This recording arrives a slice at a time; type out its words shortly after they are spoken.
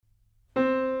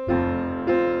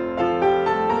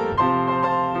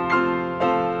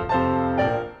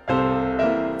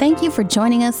you for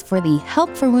joining us for the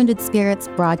Help for Wounded Spirits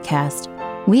broadcast.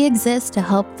 We exist to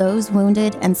help those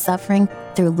wounded and suffering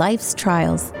through life's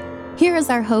trials. Here is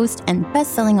our host and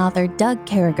best-selling author, Doug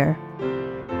Carriger.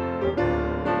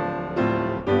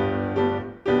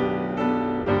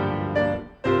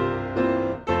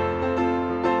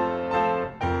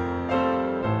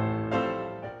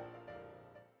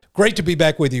 Great to be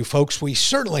back with you, folks. We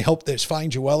certainly hope this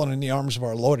finds you well and in the arms of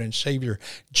our Lord and Savior,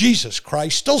 Jesus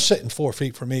Christ. Still sitting 4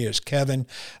 feet from me is Kevin,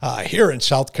 here in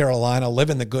South Carolina,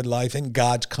 living the good life in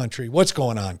God's country. What's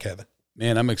going on, Kevin?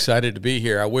 Man, I'm excited to be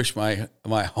here. I wish my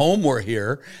home were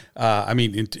here.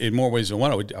 In more ways than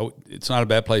one, it's not a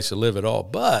bad place to live at all.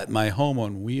 But my home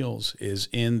on wheels is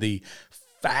in the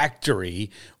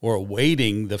factory, or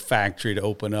awaiting the factory to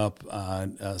open up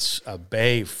a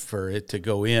bay for it to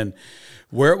go in,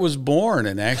 where it was born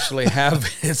and actually have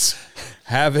its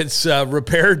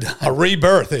repair done. A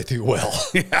rebirth, if you will.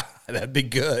 Yeah, that'd be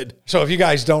good. So if you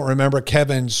guys don't remember,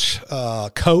 Kevin's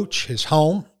coach, his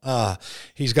home,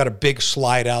 he's got a big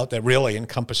slide out that really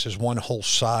encompasses one whole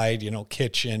side,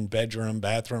 kitchen, bedroom,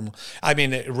 bathroom. I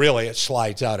mean, it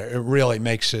slides out. It really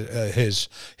makes his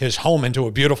home into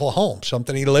a beautiful home,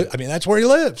 something that's where he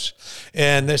lives.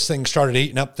 And this thing started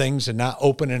eating up things and not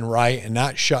opening right and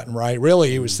not shutting right. Really,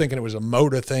 he was thinking it was a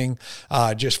motor thing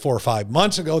just 4 or 5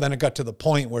 months ago. Then it got to the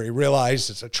point where he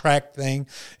realized it's a track thing.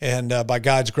 And by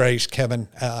God's grace, Kevin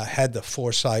had the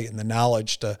foresight and the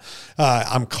knowledge to,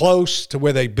 I'm close to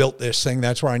where they built this thing.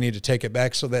 That's where I need to take it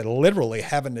back. So they're literally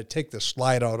having to take the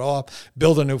slide out off,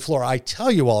 build a new floor. I tell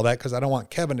you all that because I don't want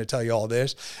Kevin to tell you all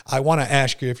this. I want to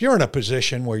ask you, if you're in a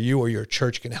position where you or your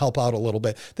church can help out a little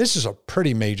bit, this is a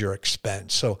pretty major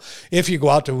expense. So if you go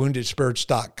out to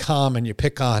woundedspirits.com and you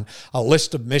pick on a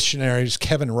list of missionaries,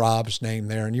 Kevin Robb's name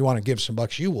there, and you want to give some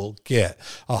bucks, you will get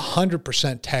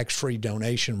 100% tax-free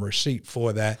donation receipt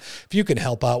for that. If you can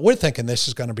help out, we're thinking this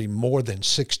is going to be more than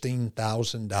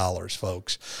 $16,000,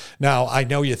 folks. Now, I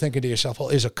know you're thinking to yourself, well,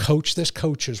 this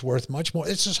coach is worth much more.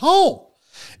 It's his home.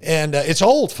 And it's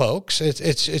old, folks.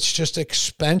 It's just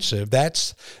expensive.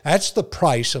 That's the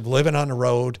price of living on the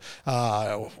road,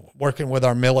 working with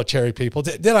our military people.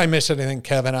 Did I miss anything,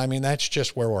 Kevin? I mean, that's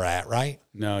just where we're at, right?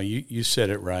 No, you said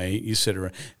it right. You said it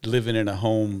right. Living in a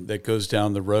home that goes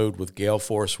down the road with gale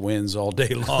force winds all day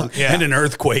long and an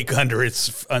earthquake under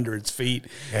its feet.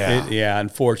 Yeah,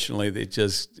 unfortunately,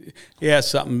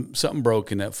 something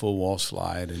broke in that full wall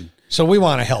slide. And so we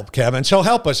want to help Kevin. So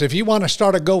help us. If you want to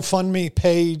start a GoFundMe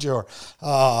page or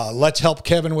let's help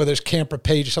Kevin with his camper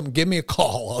page or something, give me a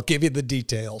call. I'll give you the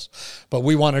details. But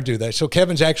we want to do that. So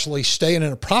Kevin's actually staying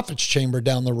in a prophet's chamber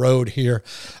down the road here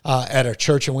at our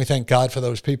church, and we thank God for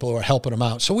those people who are helping him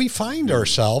out. So we find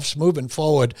ourselves moving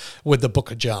forward with the book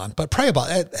of John. But pray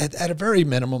about it. At a very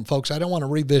minimum, folks, I don't want to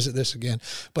revisit this again,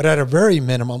 but at a very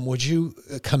minimum, would you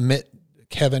commit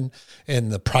Kevin and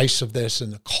the price of this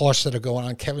and the costs that are going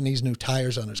on? Kevin needs new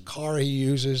tires on his car he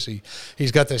uses.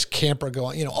 He's got this camper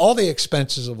going, all the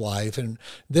expenses of life. And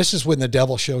this is when the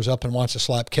devil shows up and wants to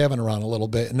slap Kevin around a little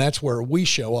bit. And that's where we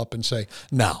show up and say,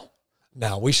 no,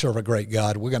 we serve a great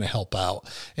God. We're going to help out.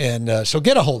 And so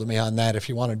get a hold of me on that if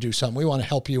you want to do something. We want to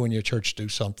help you and your church do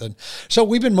something. So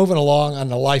we've been moving along on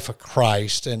the life of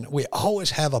Christ, and we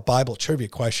always have a Bible trivia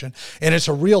question, and it's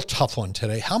a real tough one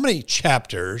today. How many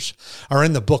chapters are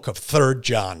in the book of 3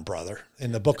 John, brother?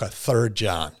 In the book of 3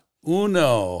 John?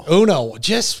 Uno,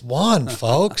 just one,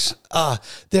 folks.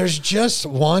 There's just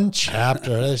one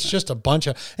chapter. It's just a bunch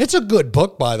of. It's a good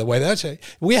book, by the way.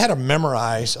 We had to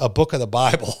memorize a book of the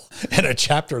Bible and a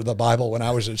chapter of the Bible when I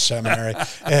was in seminary,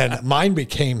 and mine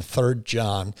became 3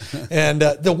 John. And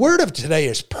the word of today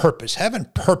is purpose. Having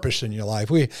purpose in your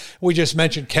life. We just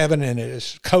mentioned Kevin and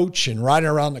his coach and riding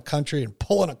around the country and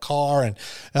pulling a car and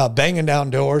banging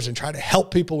down doors and trying to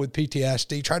help people with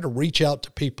PTSD. Trying to reach out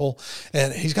to people,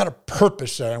 and he's got a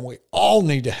purpose there, and we all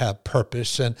need to have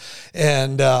purpose, and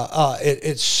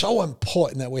it's so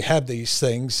important that we have these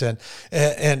things, and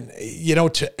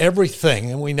to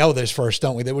everything, and we know this verse,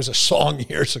 don't we? There was a song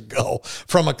years ago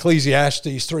from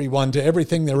Ecclesiastes 3:1, to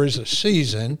everything there is a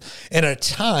season and a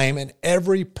time and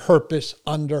every purpose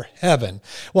under heaven.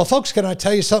 Well, folks, can I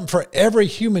tell you something? For every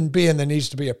human being, there needs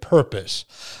to be a purpose,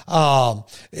 what's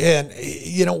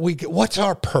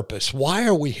our purpose? Why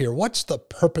are we here? What's the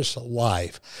purpose of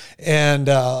life? And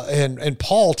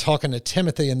Paul, talking to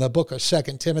Timothy in the book of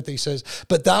 2 Timothy, says,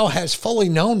 "But thou hast fully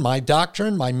known my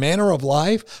doctrine, my manner of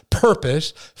life,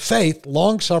 purpose, faith,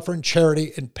 long-suffering,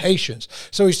 charity, and patience."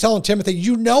 So he's telling Timothy,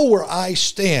 you know where I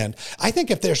stand. I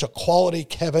think if there's a quality,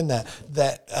 Kevin,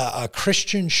 that a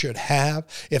Christian should have,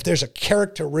 if there's a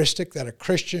characteristic that a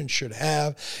Christian should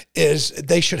have, is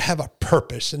they should have a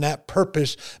purpose, and that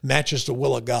purpose matches the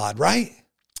will of God, right?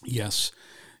 Yes.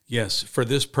 Yes. For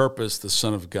this purpose, the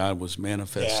Son of God was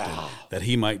manifested, that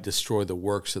he might destroy the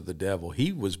works of the devil.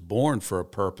 He was born for a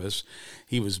purpose.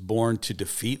 He was born to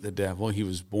defeat the devil. He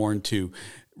was born to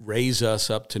raise us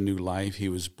up to new life. He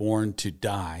was born to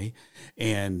die.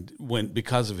 And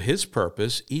because of his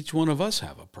purpose, each one of us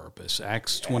have a purpose.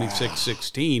 Acts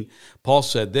 26:16, Paul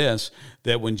said this,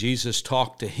 that when Jesus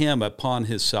talked to him upon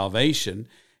his salvation,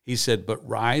 he said, "But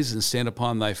rise and stand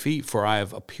upon thy feet, for I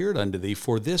have appeared unto thee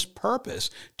for this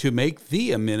purpose, to make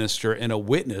thee a minister and a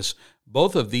witness,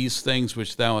 both of these things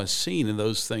which thou hast seen, and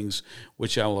those things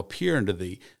which I will appear unto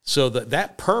thee." So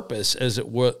that purpose, as it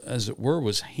were,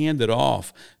 was handed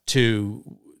off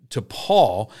to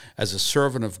Paul as a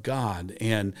servant of God.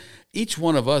 And each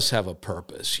one of us have a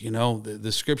purpose. You know,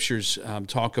 the scriptures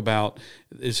talk about,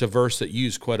 it's a verse that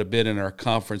used quite a bit in our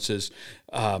conferences.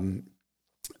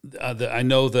 I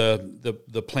know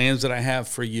the plans that I have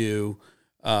for you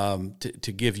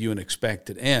to give you an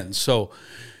expected end. So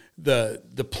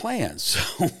the plans.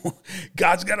 So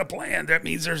God's got a plan. That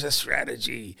means there's a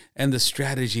strategy. And the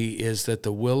strategy is that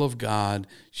the will of God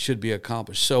should be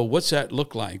accomplished. So what's that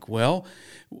look like? Well,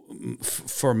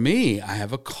 for me, I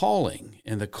have a calling,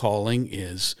 and the calling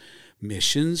is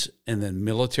missions, and then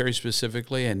military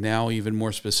specifically, and now even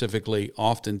more specifically,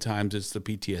 oftentimes it's the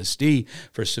PTSD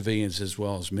for civilians as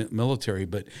well as military.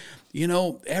 But, you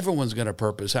know, everyone's got a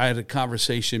purpose. I had a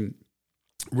conversation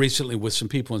recently with some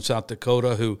people in South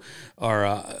Dakota who are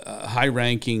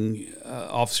high-ranking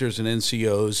officers and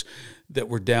NCOs that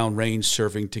were downrange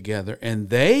serving together, and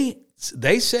they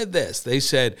said this. They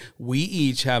said, we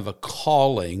each have a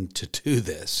calling to do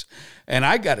this. And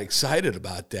I got excited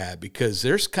about that because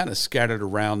they're kind of scattered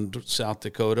around South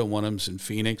Dakota. One of them's in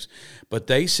Phoenix. But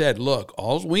they said, look,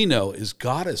 all we know is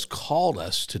God has called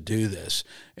us to do this,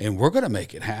 and we're going to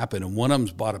make it happen. And one of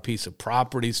them's bought a piece of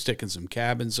property, sticking some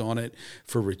cabins on it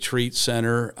for retreat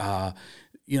center.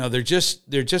 You know, they're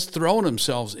just throwing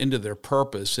themselves into their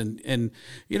purpose. And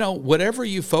you know, whatever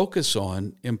you focus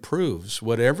on improves.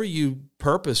 Whatever you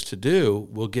purpose to do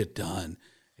will get done.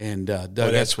 And Doug,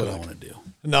 that's what I want to do.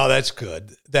 No, that's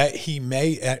good. That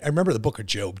I remember the book of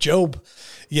Job. Job,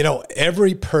 you know,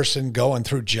 every person going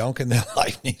through junk in their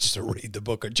life needs to read the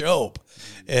book of Job.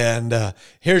 And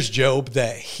here's Job,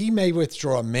 that he may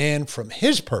withdraw a man from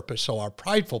his purpose, so our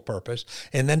prideful purpose.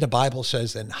 And then the Bible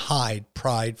says, and hide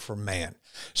pride from man.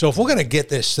 So if we're going to get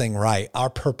this thing right, our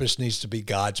purpose needs to be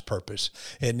God's purpose.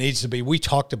 It needs to be, we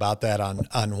talked about that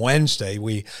on Wednesday.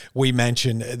 We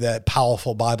mentioned that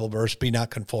powerful Bible verse, be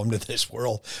not conformed to this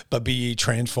world, but be ye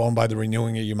transformed by the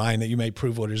renewing of your mind, that you may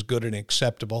prove what is good and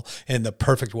acceptable in the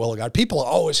perfect will of God. People are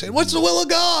always saying, what's the will of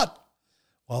God?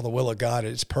 Well, the will of God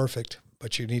is perfect,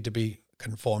 but you need to be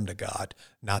conformed to God,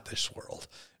 not this world.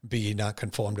 Be ye not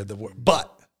conformed to the world.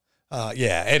 But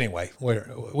anyway,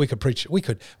 we could preach. We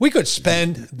could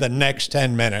spend the next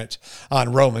 10 minutes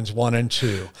on Romans 1 and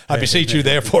 2. I beseech you,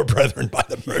 therefore, brethren, by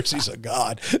the mercies of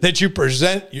God, that you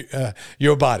present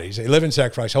your bodies a living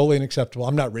sacrifice, holy and acceptable.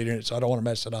 I'm not reading it, so I don't want to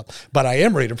mess it up. But I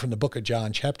am reading from the book of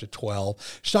John, chapter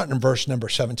 12, starting in verse number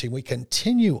 17. We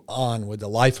continue on with the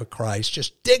life of Christ,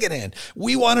 just digging in.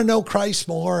 We want to know Christ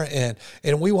more, and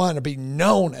we want to be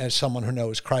known as someone who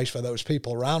knows Christ for those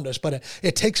people around us. But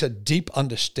it takes a deep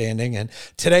understanding. And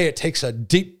today it takes a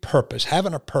deep purpose,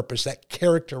 having a purpose, that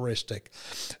characteristic.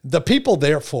 The people,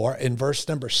 therefore, in verse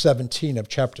number 17 of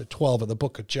chapter 12 of the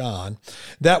book of John,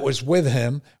 that was with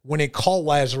him when he called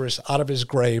Lazarus out of his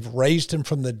grave, raised him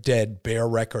from the dead, bear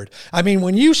record. I mean,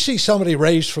 when you see somebody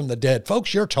raised from the dead,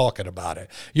 folks, you're talking about it.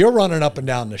 You're running up and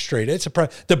down the street.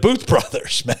 The Booth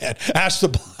brothers, man. Ask the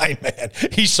blind man.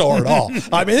 He saw it all.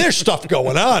 I mean, there's stuff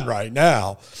going on right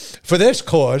now. For this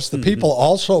cause, the people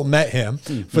also met him,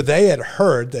 for they had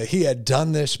heard that he had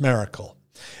done this miracle.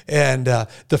 And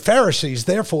the Pharisees,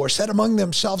 therefore, said among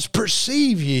themselves,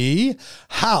 perceive ye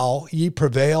how ye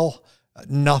prevail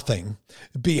nothing.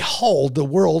 Behold, the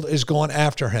world is going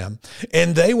after him.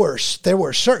 And there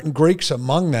were certain Greeks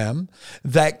among them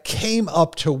that came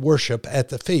up to worship at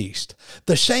the feast.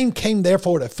 The same came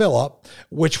therefore to Philip,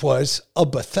 which was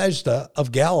of Bethsaida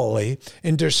of Galilee,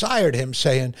 and desired him,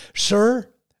 saying, Sir,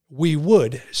 we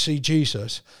would see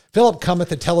Jesus. Philip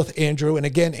cometh and telleth Andrew, and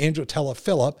again Andrew telleth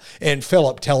Philip, and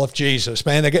Philip telleth Jesus.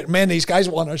 Man, these guys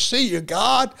want to see you,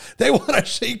 God. They want to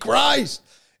see Christ.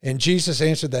 And Jesus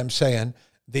answered them, saying,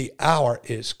 the hour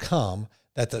is come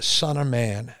that the Son of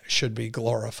Man should be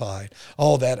glorified.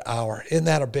 Oh, that hour. Isn't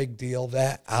that a big deal?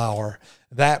 That hour,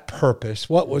 that purpose.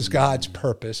 What was God's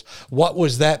purpose? What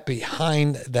was that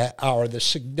behind that hour, the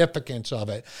significance of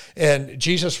it? And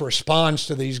Jesus responds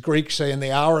to these Greeks saying,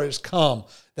 the hour has come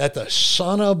that the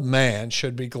Son of Man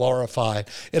should be glorified.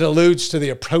 It alludes to the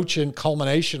approaching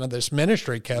culmination of this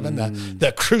ministry, Kevin,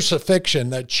 the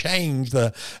crucifixion, the change,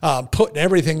 the putting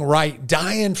everything right,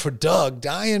 dying for Doug,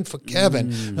 dying for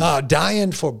Kevin,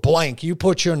 dying for blank. You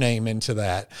put your name into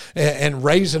that, and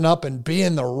raising up and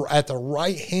being at the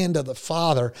right hand of the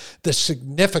Father, the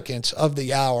significance of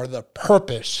the hour, the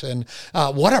purpose, and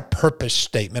what a purpose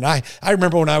statement. I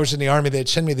remember when I was in the Army, they'd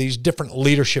send me these different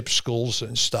leadership schools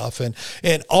and stuff, and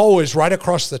always right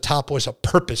across the top was a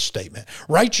purpose statement.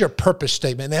 Write your purpose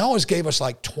statement. And they always gave us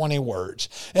like 20 words.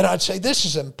 And I'd say, this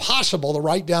is impossible to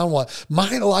write down what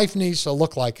my life needs to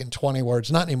look like in 20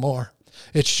 words. Not anymore.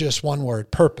 It's just one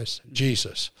word, purpose,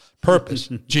 Jesus. Purpose,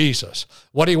 Jesus.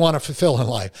 What do you want to fulfill in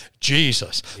life?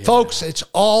 Jesus. Yeah. Folks, it's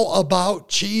all about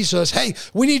Jesus. Hey,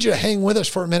 we need you to hang with us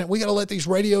for a minute. We got to let these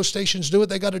radio stations do what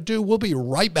they got to do. We'll be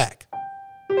right back.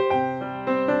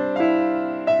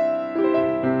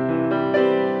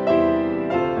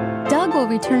 Doug will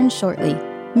return shortly.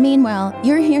 Meanwhile,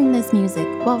 you're hearing this music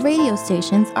while radio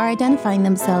stations are identifying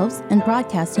themselves and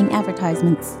broadcasting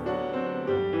advertisements.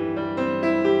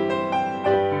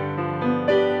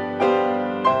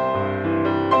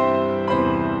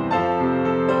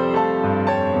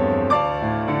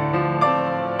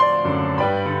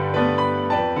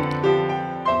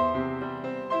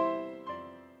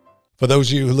 For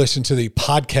those of you who listen to the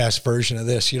podcast version of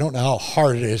this, you don't know how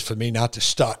hard it is for me not to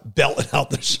start belting out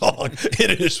the song.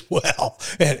 It is well.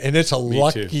 And it's a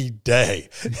lucky day.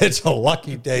 It's a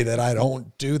lucky day that I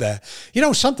don't do that. You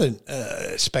know, something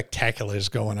spectacular is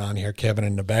going on here, Kevin,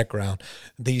 in the background.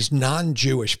 These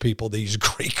non-Jewish people, these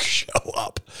Greeks show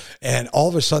up, and all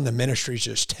of a sudden the ministry's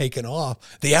just taken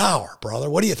off. The hour, brother.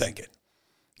 What are you thinking?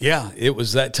 Yeah, it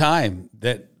was that time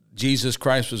that Jesus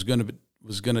Christ was going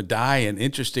to die, and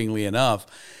interestingly enough,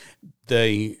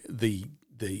 the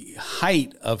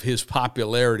height of his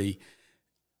popularity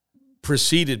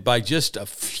preceded by just a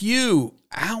few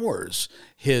hours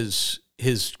his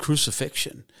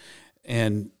crucifixion.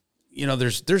 And you know,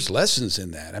 there's lessons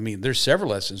in that. I mean, there's several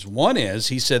lessons. One is,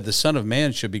 he said the Son of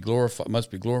Man should be glorified, must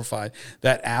be glorified.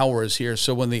 That hour is here.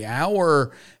 So when the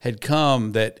hour had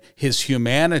come that his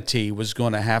humanity was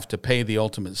going to have to pay the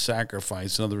ultimate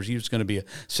sacrifice, in other words, he was going to be a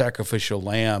sacrificial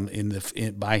lamb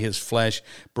by his flesh,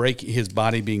 his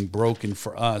body being broken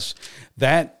for us.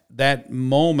 That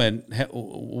moment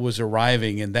was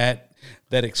arriving, and that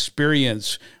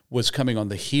experience was coming on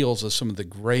the heels of some of the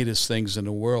greatest things in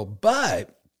the world.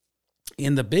 But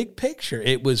in the big picture,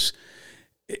 it was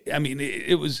the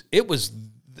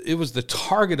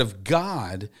target of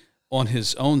God on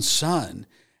his own Son.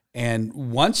 And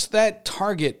once that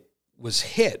target was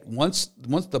hit, once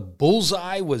the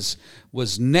bullseye was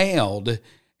nailed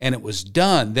and it was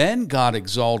done, then God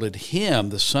exalted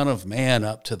him, the Son of Man,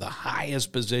 up to the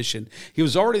highest position. He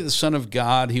was already the Son of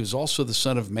God. He was also the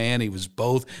Son of Man. He was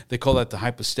both. They call that the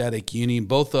hypostatic union,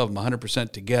 both of them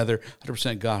 100% together,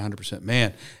 100% God, 100%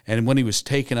 man. And when he was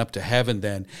taken up to heaven,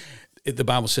 then the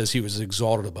Bible says he was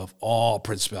exalted above all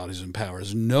principalities and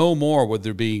powers. No more would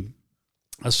there be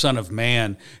a Son of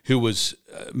Man who was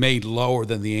made lower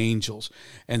than the angels.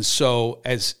 And so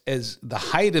as the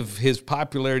height of his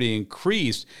popularity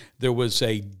increased, there was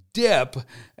a dip,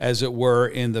 as it were,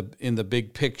 in the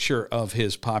big picture of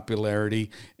his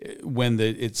popularity, when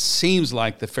it seems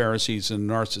like the Pharisees and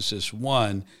narcissists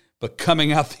won, but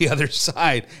coming out the other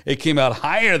side, it came out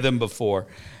higher than before.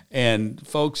 And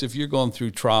folks, if you're going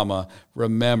through trauma,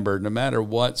 remember, no matter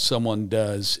what someone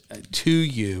does to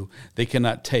you, they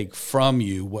cannot take from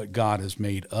you what God has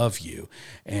made of you.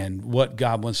 And what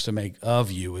God wants to make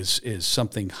of you is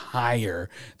something higher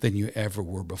than you ever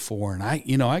were before. And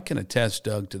I can attest,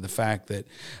 Doug, to the fact that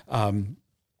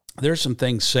there's some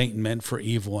things Satan meant for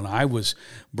evil, and I was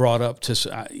brought up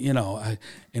to,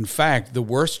 in fact, the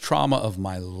worst trauma of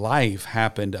my life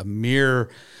happened a mere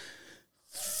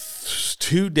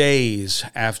 2 days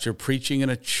after preaching in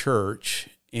a church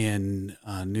in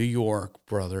New York,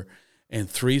 brother, and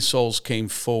 3 souls came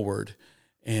forward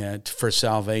and for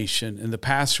salvation. And the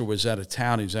pastor was out of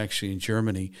town. He was actually in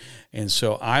Germany. And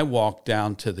so I walked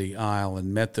down to the aisle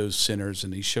and met those sinners,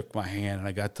 and he shook my hand, and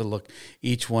I got to look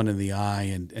each one in the eye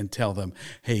and tell them,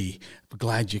 hey, I'm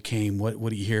glad you came. What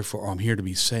are you here for? Oh, I'm here to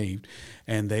be saved.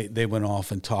 And they went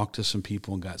off and talked to some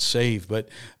people and got saved. But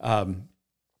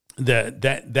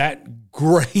that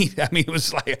great, I mean, it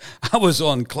was like I was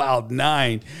on cloud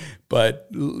 9, but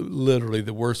literally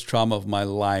the worst trauma of my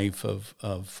life of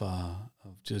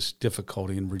just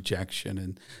difficulty and rejection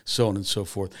and so on and so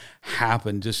forth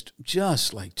happened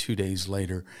just like 2 days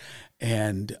later.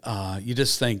 And you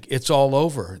just think it's all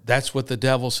over. That's what the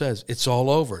devil says. It's all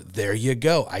over. There you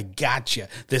go. I got you.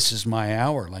 This is my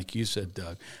hour, like you said,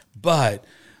 Doug. But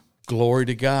glory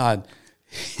to God,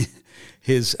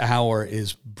 his hour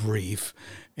is brief.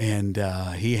 And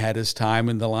he had his time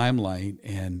in the limelight,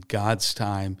 and God's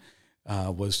time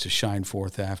was to shine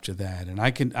forth after that. And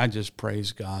I just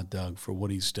praise God, Doug, for what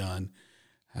he's done.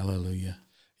 Hallelujah.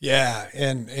 Yeah,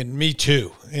 and me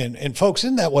too. And folks,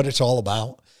 isn't that what it's all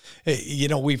about? You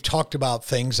know, we've talked about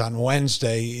things on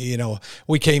Wednesday. You know,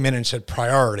 we came in and said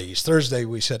priorities. Thursday,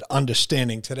 we said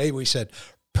understanding. Today, we said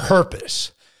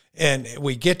purpose. And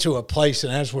we get to a place,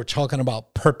 and as we're talking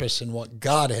about purpose and what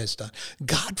God has done,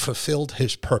 God fulfilled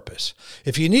his purpose.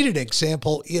 If you need an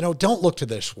example, you know, don't look to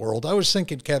this world. I was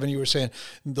thinking, Kevin, you were saying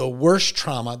the worst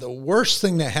trauma, the worst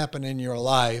thing that happened in your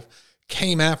life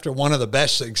came after one of the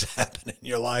best things that happened in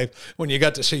your life when you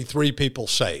got to see 3 people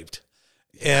saved.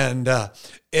 And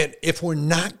if we're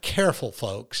not careful,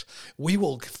 folks, we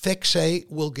will fixate,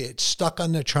 we'll get stuck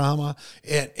on the trauma.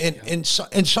 And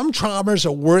some traumas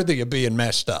are worthy of being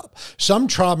messed up. Some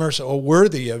traumas are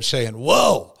worthy of saying,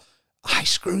 whoa, I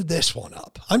screwed this one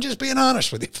up. I'm just being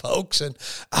honest with you, folks. And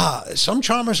some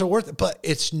traumas are worth it, but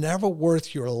it's never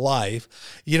worth your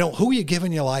life. You know, who are you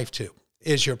giving your life to?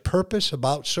 Is your purpose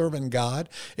about serving God?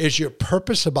 Is your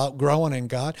purpose about growing in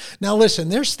God? Now, listen,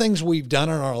 there's things we've done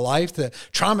in our life that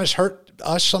traumas hurt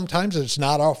us sometimes, and it's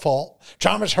not our fault.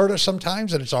 Traumas hurt us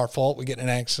sometimes, and it's our fault. We get in an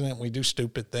accident, we do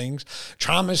stupid things.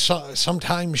 Traumas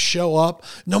sometimes show up.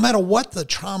 No matter what the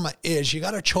trauma is, you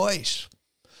got a choice.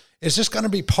 Is this going to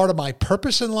be part of my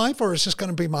purpose in life, or is this going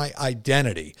to be my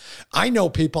identity? I know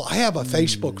people, I have a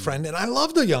Facebook friend, and I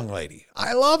love the young lady.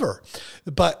 I love her.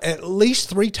 But at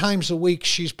least 3 times a week,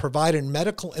 she's providing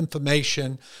medical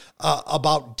information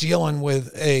about dealing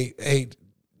with a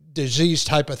disease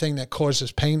type of thing that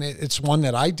causes pain. It's one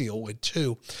that I deal with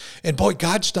too. And boy,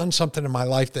 God's done something in my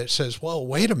life that says, well,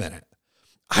 wait a minute.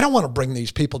 I don't want to bring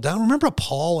these people down. Remember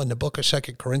Paul in the book of 2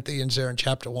 Corinthians there in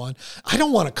chapter 1? I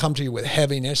don't want to come to you with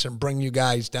heaviness and bring you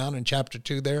guys down in chapter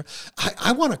 2 there.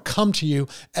 I want to come to you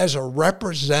as a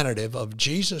representative of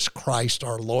Jesus Christ,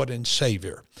 our Lord and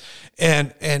Savior.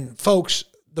 And folks,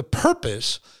 the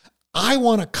purpose, I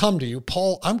want to come to you.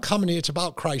 Paul, I'm coming to you. It's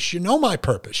about Christ. You know my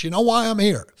purpose. You know why I'm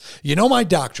here. You know my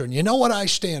doctrine. You know what I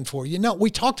stand for. You know, we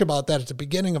talked about that at the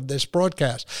beginning of this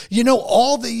broadcast. You know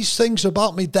all these things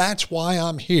about me. That's why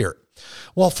I'm here.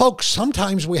 Well, folks,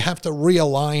 sometimes we have to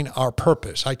realign our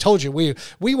purpose. I told you we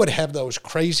would have those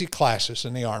crazy classes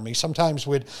in the Army. Sometimes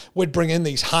we'd bring in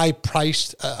these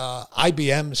high-priced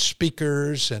IBM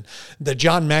speakers and the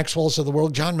John Maxwell's of the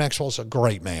world. John Maxwell's a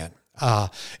great man.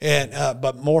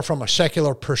 But more from a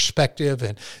secular perspective.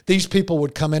 And these people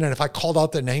would come in, and if I called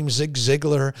out the name Zig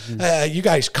Ziglar, you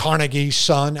guys, Carnegie's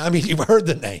son, I mean, you've heard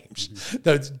the names,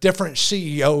 the different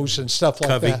CEOs and stuff like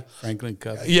Covey, that. Franklin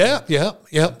Covey. Yeah.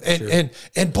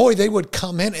 And boy, they would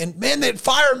come in, and man, they'd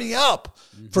fire me up.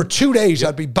 For 2 days,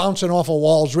 I'd be bouncing off of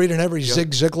walls, reading every Zig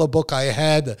Ziglar book I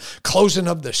had, the closing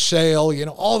of the sale, you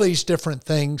know, all these different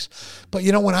things. But,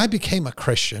 you know, when I became a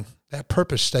Christian, that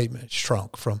purpose statement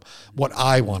shrunk from what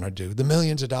I want to do, the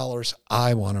millions of dollars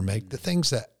I want to make, the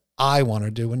things that I want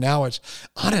to do. And now it's,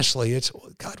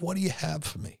 God, what do you have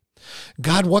for me?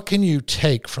 God, what can you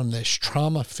take from this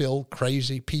trauma-filled,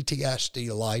 crazy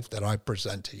PTSD life that I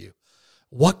present to you?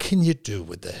 What can you do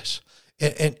with this?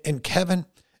 And Kevin,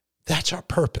 that's our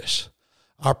purpose.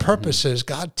 Our purpose is,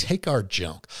 God, take our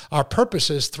junk. Our purpose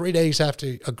is 3 days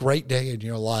after a great day in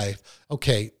your life,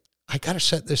 okay, I got to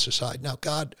set this aside. Now,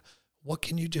 God, what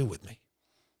can you do with me?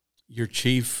 Your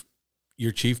chief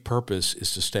purpose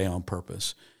is to stay on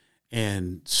purpose.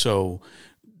 And so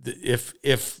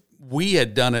if we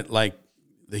had done it like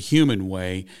the human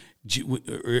way,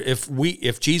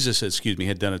 if Jesus,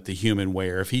 had done it the human way,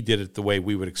 or if he did it the way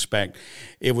we would expect,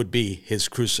 it would be his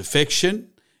crucifixion,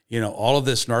 all of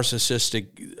this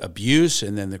narcissistic abuse,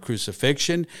 and then the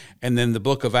crucifixion, and then the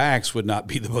book of Acts would not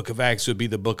be the book of Acts, it would be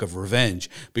the book of revenge,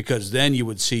 because then you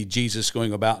would see Jesus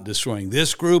going about and destroying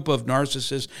this group of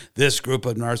narcissists,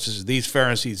 these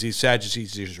Pharisees, these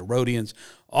Sadducees, these Herodians.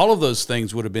 All of those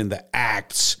things would have been the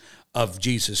acts of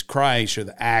Jesus Christ, or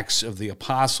the acts of the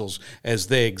apostles, as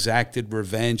they exacted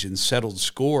revenge and settled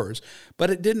scores. But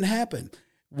it didn't happen.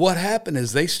 What happened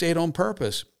is they stayed on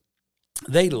purpose.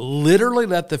 They literally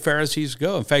let the Pharisees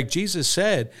go. In fact, Jesus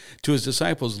said to his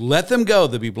disciples, let them go,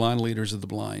 they'll be blind leaders of the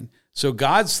blind. So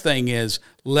God's thing is,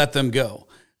 let them go,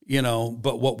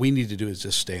 but what we need to do is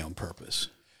just stay on purpose.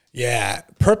 Yeah,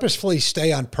 purposefully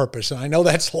stay on purpose. And I know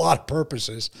that's a lot of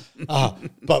purposes,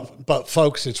 but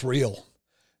folks, it's real.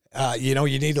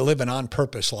 You need to live an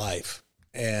on-purpose life.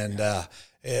 And,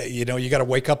 you got to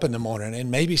wake up in the morning,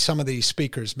 and maybe some of these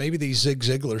speakers, maybe these Zig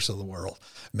Ziglars of the world,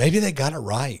 maybe they got it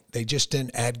right. They just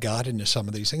didn't add God into some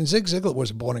of these things. Zig Ziglar was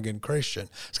a born-again Christian.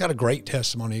 He's got a great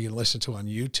testimony you can listen to on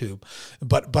YouTube.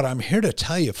 But I'm here to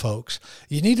tell you, folks,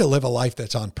 you need to live a life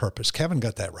that's on purpose. Kevin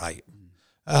got that right.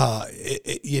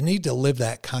 You need to live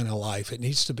that kind of life. It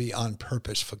needs to be on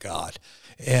purpose for God.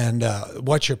 And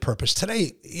what's your purpose?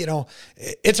 Today,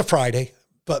 it's a Friday,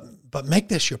 but make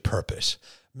this your purpose.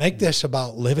 Make this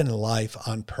about living life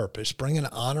on purpose, bringing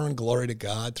honor and glory to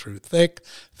God through thick,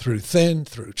 through thin,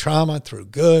 through trauma, through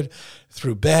good,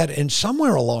 through bad. And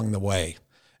somewhere along the way,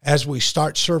 as we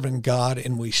start serving God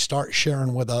and we start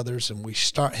sharing with others and we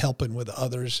start helping with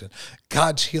others, and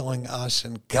God's healing us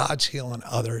and God's healing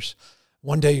others,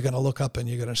 one day you're going to look up and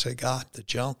you're going to say, God, the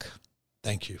junk,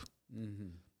 thank you. Mm-hmm.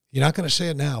 You're not going to say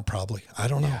it now, probably. I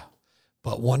don't know. Yeah.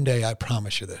 But one day, I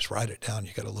promise you this, write it down.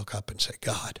 You got to look up and say,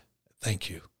 God, thank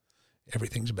you.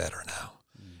 Everything's better now.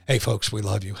 Hey, folks, we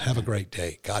love you. Have a great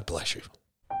day. God bless you.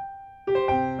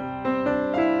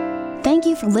 Thank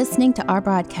you for listening to our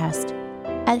broadcast.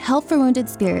 At Help for Wounded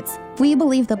Spirits, we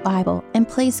believe the Bible and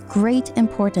place great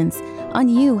importance on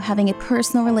you having a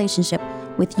personal relationship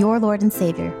with your Lord and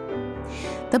Savior.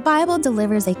 The Bible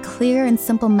delivers a clear and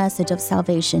simple message of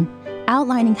salvation,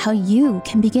 outlining how you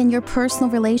can begin your personal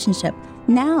relationship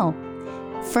now.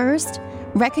 First,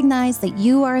 recognize that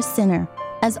you are a sinner,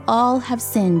 as all have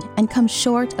sinned and come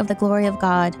short of the glory of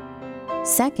God.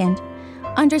 Second,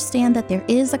 understand that there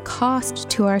is a cost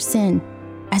to our sin,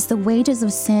 as the wages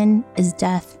of sin is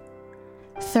death.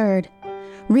 Third,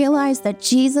 realize that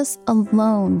Jesus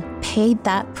alone paid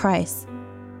that price.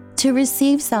 To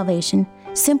receive salvation,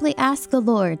 simply ask the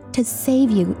Lord to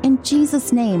save you in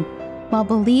Jesus' name, while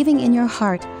believing in your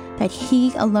heart that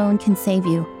He alone can save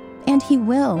you, and He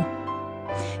will.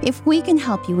 If we can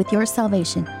help you with your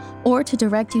salvation, or to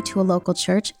direct you to a local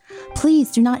church,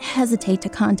 please do not hesitate to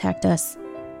contact us.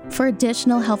 For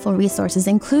additional helpful resources,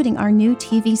 including our new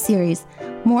TV series,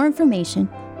 more information,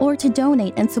 or to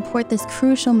donate and support this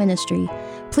crucial ministry,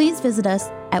 please visit us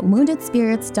at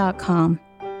woundedspirits.com.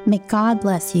 May God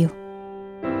bless you.